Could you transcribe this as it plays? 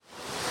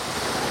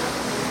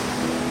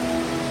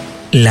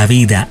La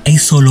vida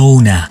es solo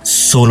una,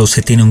 solo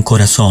se tiene un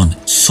corazón,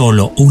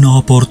 solo una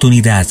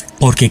oportunidad,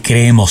 porque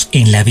creemos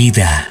en la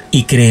vida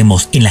y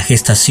creemos en la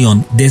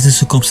gestación desde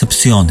su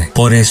concepción.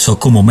 Por eso,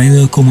 como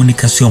medio de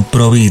comunicación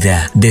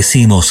Provida,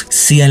 decimos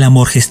sí al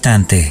amor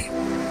gestante.